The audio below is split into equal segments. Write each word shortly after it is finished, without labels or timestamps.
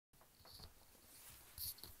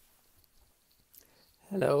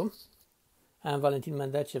Hello, I'm Valentin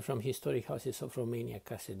Mandace from Historic Houses of Romania,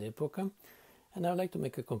 Case d'Epoca, and I would like to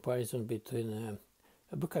make a comparison between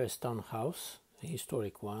a Bucharest townhouse, a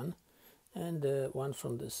historic one, and one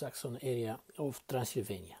from the Saxon area of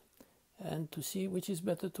Transylvania, and to see which is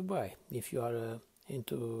better to buy. If you are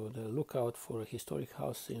into the lookout for a historic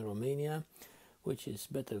house in Romania, which is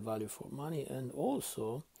better value for money and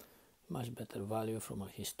also much better value from a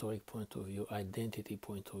historic point of view, identity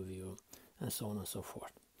point of view, and so on and so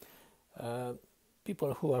forth.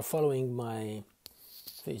 People who are following my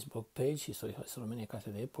Facebook page, Historic House Romania Case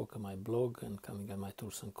d'Epoca, my blog, and coming on my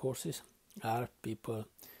tours and courses, are people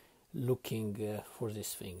looking for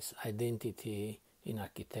these things: identity in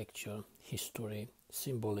architecture, history,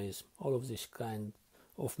 symbolism, all of this kind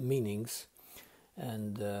of meanings,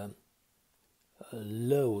 and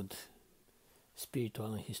load,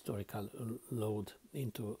 spiritual and historical load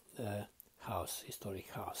into a house, historic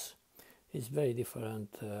house. It's very different.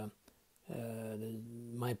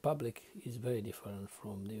 My public is very different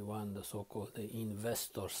from the so-called the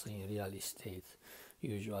investors in real estate, the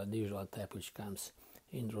usual type which comes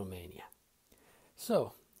in Romania.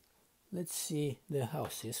 So let's see the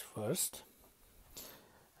houses first.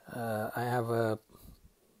 I have a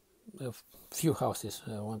few houses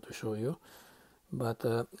I want to show you, but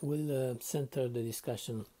we'll center the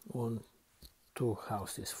discussion on two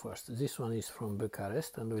houses first. This one is from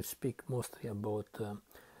Bucharest, and we'll speak mostly about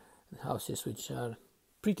houses which are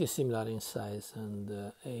pretty similar in size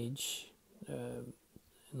and age.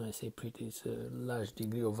 When I say pretty, it's a large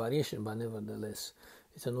degree of variation, but nevertheless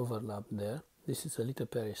it's an overlap there. This is a Little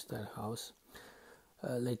Paris style house,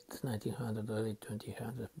 late 1900 or late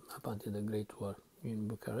 2000, up until the Great War in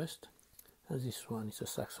Bucharest. And this one is a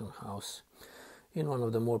Saxon house in one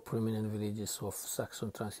of the more prominent villages of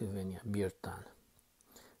Saxon Transylvania, Birtan.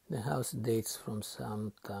 The house dates from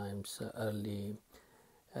sometimes early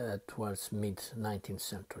towards mid-19th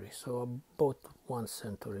century, so about 1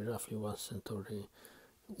 century, roughly 1 century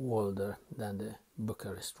older than the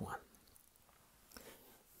Bucharest one.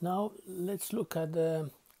 Now let's look at the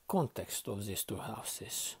context of these two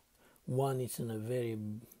houses. One is in a very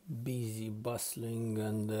busy, bustling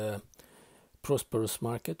and prosperous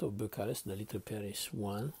market of Bucharest, the Little Paris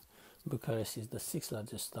one. Bucharest is the 6th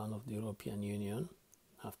largest town of the European Union.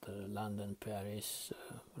 After London, Paris,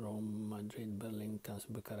 Rome, Madrid, Berlin comes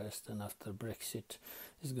Bucharest, and after Brexit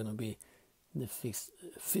is going to be the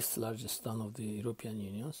fifth largest town of the European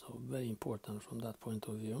Union, so very important from that point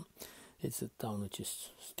of view. It's a town which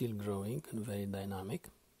is still growing and very dynamic.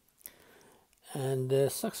 And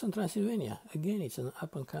Saxon Transylvania, again, it's an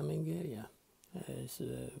up-and-coming area. It's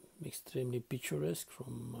extremely picturesque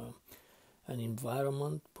from an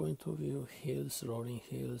environment point of view: hills, rolling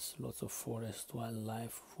hills, lots of forest,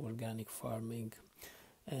 wildlife, organic farming,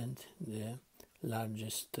 and the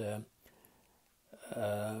largest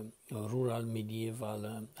rural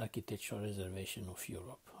medieval architectural reservation of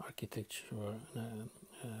Europe.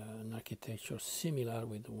 An architecture similar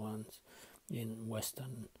with the ones in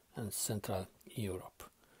Western and Central Europe.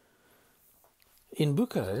 In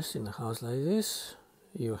Bucharest, in a house like this,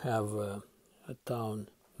 you have a town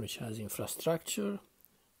which has infrastructure,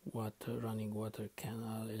 running water,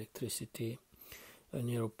 canal, electricity. An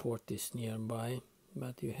airport is nearby,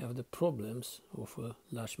 but you have the problems of a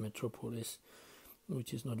large metropolis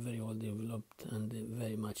which is not very well developed and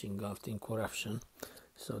very much engulfed in corruption.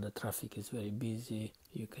 So the traffic is very busy.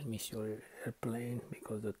 You can miss your airplane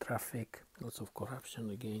because of the traffic, lots of corruption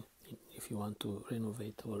again, if you want to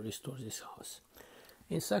renovate or restore this house.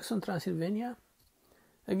 In Saxon Transylvania,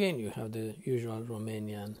 again, you have the usual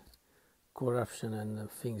Romanian corruption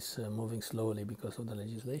and things moving slowly because of the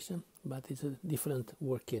legislation, but it's a different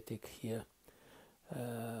work ethic here,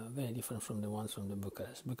 very different from the ones from the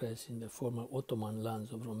Bucharest. Bucharest in the former Ottoman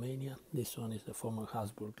lands of Romania, this one is the former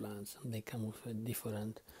Habsburg lands, and they come with a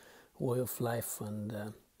different way of life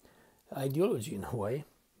and ideology in a way.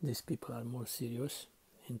 These people are more serious.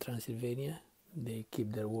 In Transylvania, they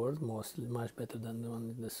keep their word much better than the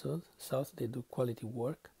one in the south. They do quality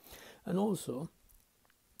work, and also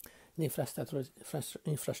the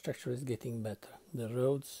infrastructure is getting better. The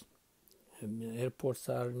roads, airports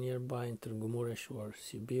are nearby in Târgu Mureș or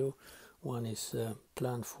Sibiu. One is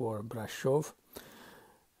planned for Brașov,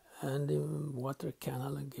 and the water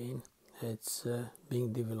canal, again, it's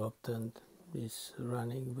being developed and is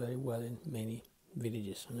running very well in many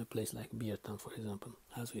villages, in a place like Birtan, for example,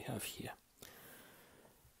 as we have here.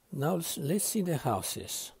 Now let's see the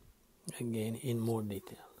houses again in more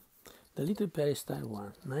detail. The Little Paris style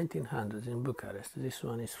one, 1900s in Bucharest. This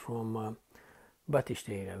one is from Batyști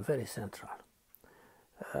area, very central.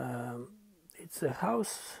 It's a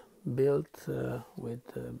house built with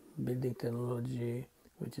building technology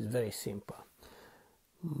which is very simple.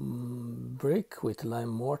 Brick with lime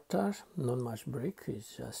mortar, not much brick,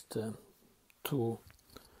 it's just two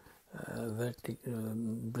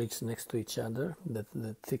bricks next to each other,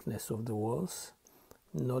 the thickness of the walls,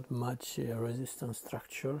 not much resistance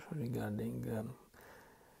structure regarding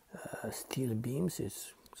steel beams.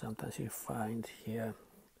 Sometimes you find here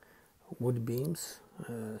wood beams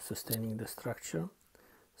sustaining the structure.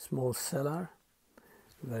 Small cellar,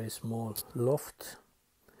 very small loft.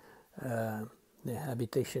 The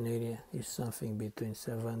habitation area is something between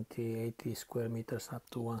 70-80 square meters up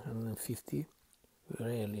to 150.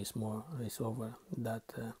 Rarely is over that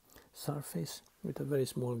surface, with a very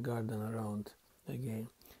small garden around, again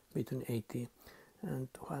between 80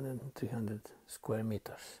 and 200-300 square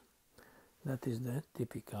meters. That is the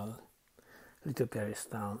typical Little Paris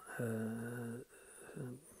town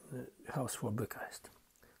house for Bucharest.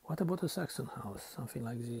 What about a Saxon house, something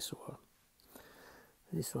like this one?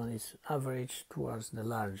 This one is average towards the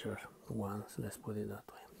larger ones, let's put it that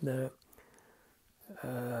way.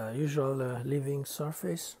 The usual living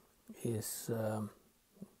surface is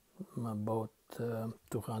about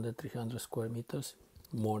 200-300 square meters.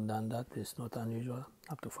 More than that is not unusual,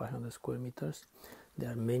 up to 500 square meters.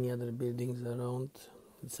 There are many other buildings around.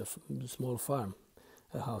 It's a small farm,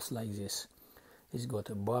 a house like this. It's got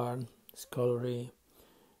a barn, scullery,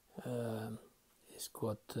 it's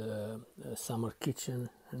got a summer kitchen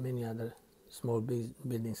and many other small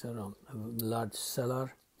buildings around. A large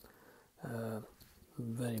cellar,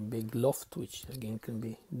 very big loft which again can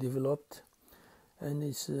be developed, and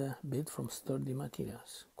it's built from sturdy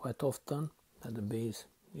materials. Quite often at the base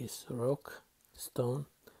is rock, stone,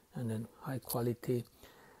 and then high quality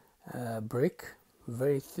brick,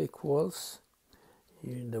 very thick walls.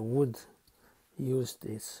 The wood used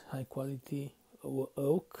is high quality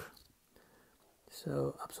oak,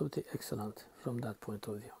 so absolutely excellent from that point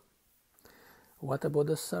of view. What about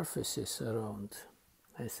the surfaces around?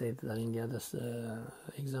 I said that in the other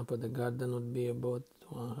example the garden would be about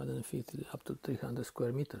 150 up to 300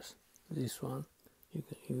 square meters. This one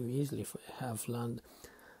you easily have land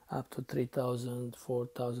up to 3,000,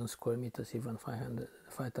 4,000 square meters, even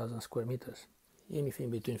 5,000 square meters. Anything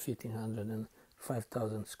between 1,500 and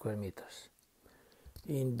 5,000 square meters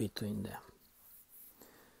in between them.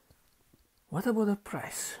 What about the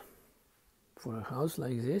price? For a house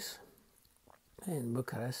like this in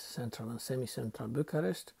Bucharest, central and semi-central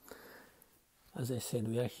Bucharest, as I said,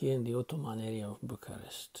 we are here in the Ottoman area of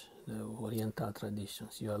Bucharest, the Oriental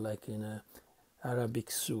traditions. You are like in a Arabic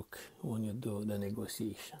souk when you do the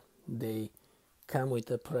negotiation. They come with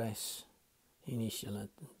a price initial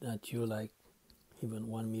that you like even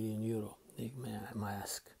 1 million euro. They may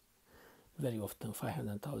ask very often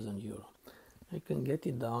 500,000 euro. You can get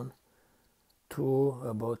it down to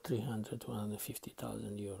about 300 to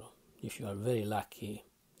 150,000 euro. If you are very lucky,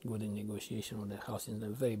 good in negotiation, or the house is in a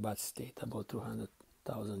very bad state, about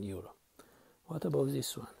 200,000 euro. What about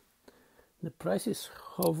this one? The prices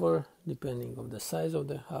hover depending on the size of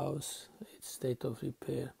the house, its state of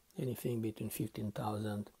repair, anything between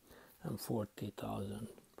 15,000 and 40,000,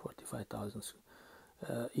 45,000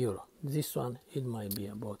 euro. This one, it might be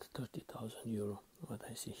about 30,000 euro, what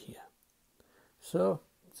I see here. So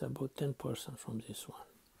it's about 10% from this one.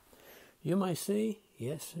 You might say,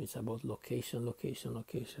 yes, it's about location.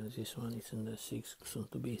 This one is in the soon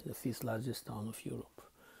to be the 5th largest town of Europe.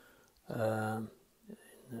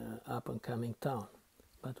 Up and coming town.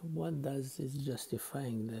 But what does is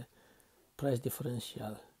justifying the price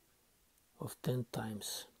differential of 10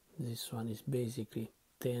 times? This one is basically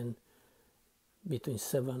between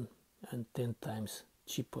 7 and 10 times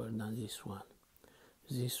cheaper than this one.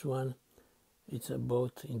 This one, it's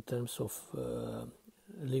about, in terms of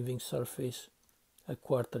living surface, a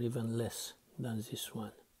quarter even less than this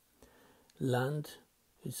one. Land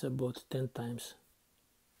is about 10 times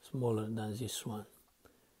smaller than this one.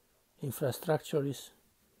 Infrastructure is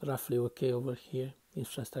roughly okay over here.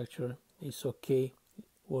 Infrastructure is okay,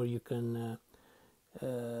 or you can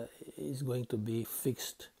is going to be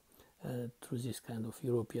fixed through this kind of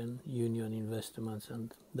European Union investments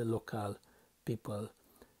and the local people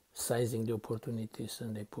sizing the opportunities,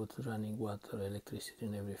 and they put running water, electricity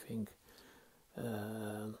and everything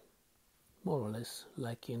more or less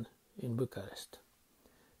like in Bucharest.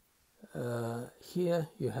 Here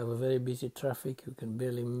you have a very busy traffic. You can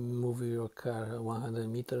barely move your car 100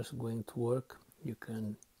 meters going to work. You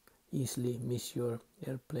can easily miss your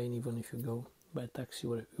airplane even if you go by taxi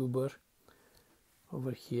or Uber.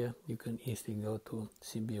 Over here you can easily go to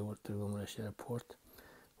Sibiu or Târgu Mureș airport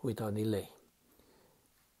without delay.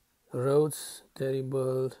 Roads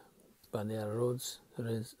terrible, but there are roads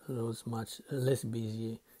much less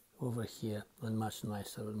busy over here and much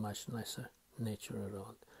nicer nature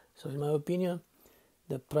around. So in my opinion,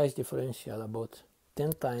 the price differential about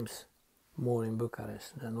 10 times more in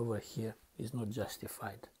Bucharest than over here is not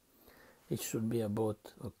justified. It should be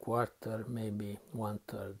about a quarter, maybe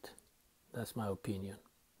 1/3. That's my opinion,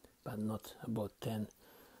 but not about 10,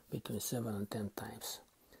 between 7 and 10 times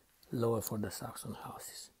lower for the Saxon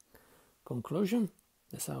houses. Conclusion,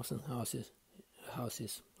 the Saxon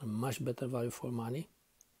houses are much better value for money,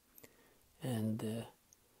 and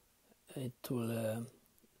it will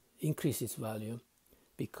increase its value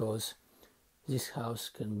because this house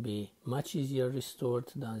can be much easier restored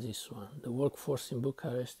than this one. The workforce in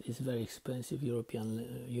Bucharest is very expensive,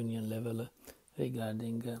 European Union level,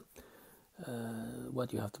 regarding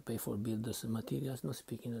what you have to pay for builders and materials, not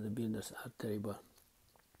speaking that the builders are terrible.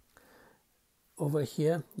 Over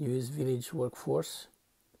here you use village workforce,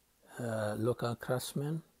 local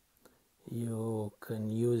craftsmen. You can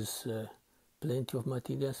use plenty of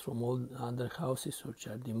materials from all other houses which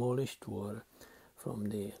are demolished, or from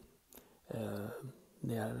there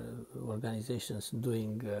are organizations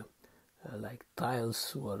doing like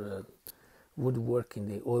tiles or woodwork in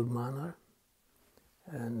the old manner,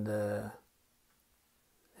 and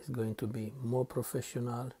it's going to be more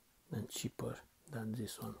professional and cheaper than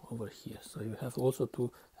this one over here. So you have also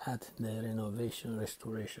to add the renovation,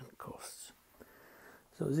 restoration costs.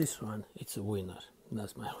 So this one, it's a winner,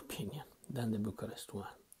 that's my opinion, than the Bucharest one.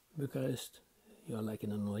 Bucharest, you are like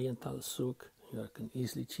in an oriental souk, you can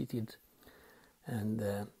easily cheated, and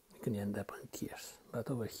you can end up on tears. But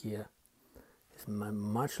over here, it's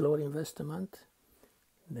much lower investment,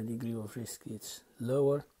 the degree of risk is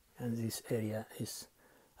lower, and this area is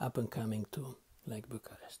up and coming too, like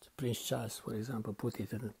Bucharest. Prince Charles, for example, put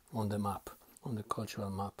it on the map, on the cultural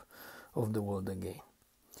map of the world again.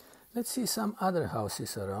 Let's see some other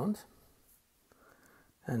houses around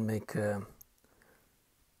and make a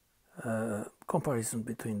comparison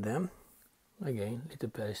between them. Again, Little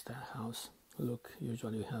Paris style house. Look,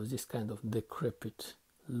 usually you have this kind of decrepit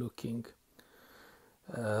looking.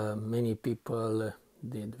 Many people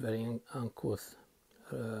did very uncouth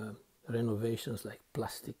renovations, like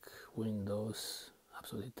plastic windows,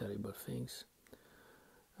 absolutely terrible things.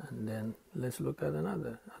 And then let's look at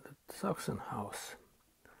another Saxon house,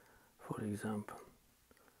 for example,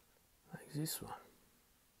 like this one.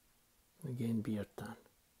 Again, beer tan.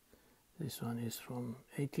 This one is from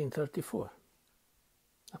 1834.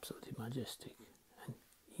 Absolutely majestic and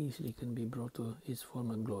easily can be brought to its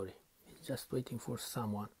former glory. It's just waiting for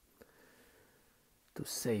someone to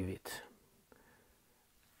save it.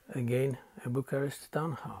 Again, a Bucharest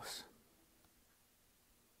townhouse.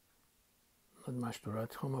 Not much to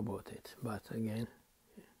write home about it, but again,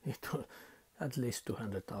 it will at least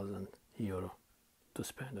 200,000 euro to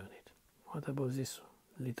spend on it. What about this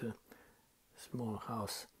little small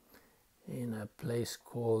house in a place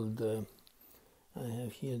called, I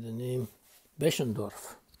have here the name,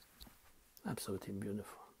 Beschendorf. Absolutely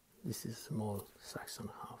beautiful. This is a small Saxon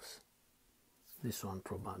house. This one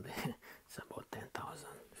probably it's about 10,000,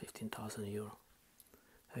 15,000 euro.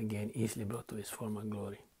 Again, easily brought to its former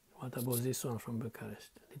glory. What about this one from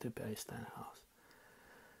Bucharest, Little Paris style house?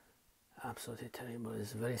 Absolutely terrible.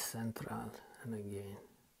 It's very central, and again,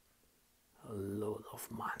 a load of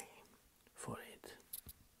money for it.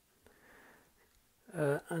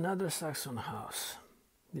 Another Saxon house.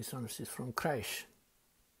 This one is from Kreis.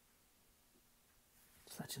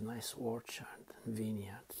 Such a nice orchard and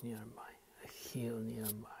vineyard nearby, a hill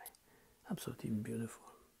nearby. Absolutely beautiful.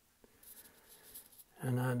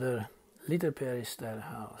 Another Little Paris style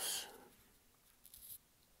house.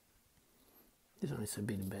 This one is a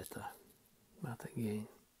bit better, but again,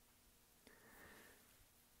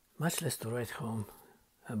 much less to write home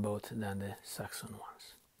about than the Saxon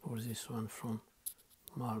ones. Or this one from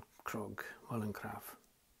Mallenkrog,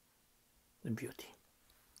 the beauty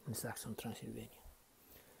in Saxon Transylvania.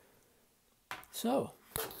 So,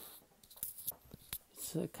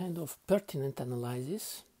 it's a kind of pertinent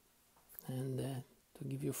analysis and to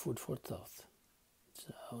give you food for thought.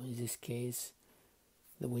 So, in this case,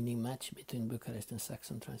 the winning match between Bucharest and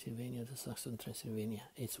Saxon Transylvania, the Saxon Transylvania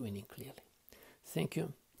is winning clearly. Thank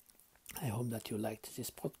you. I hope that you liked this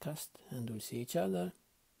podcast, and we'll see each other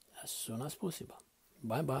as soon as possible.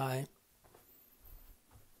 Bye bye.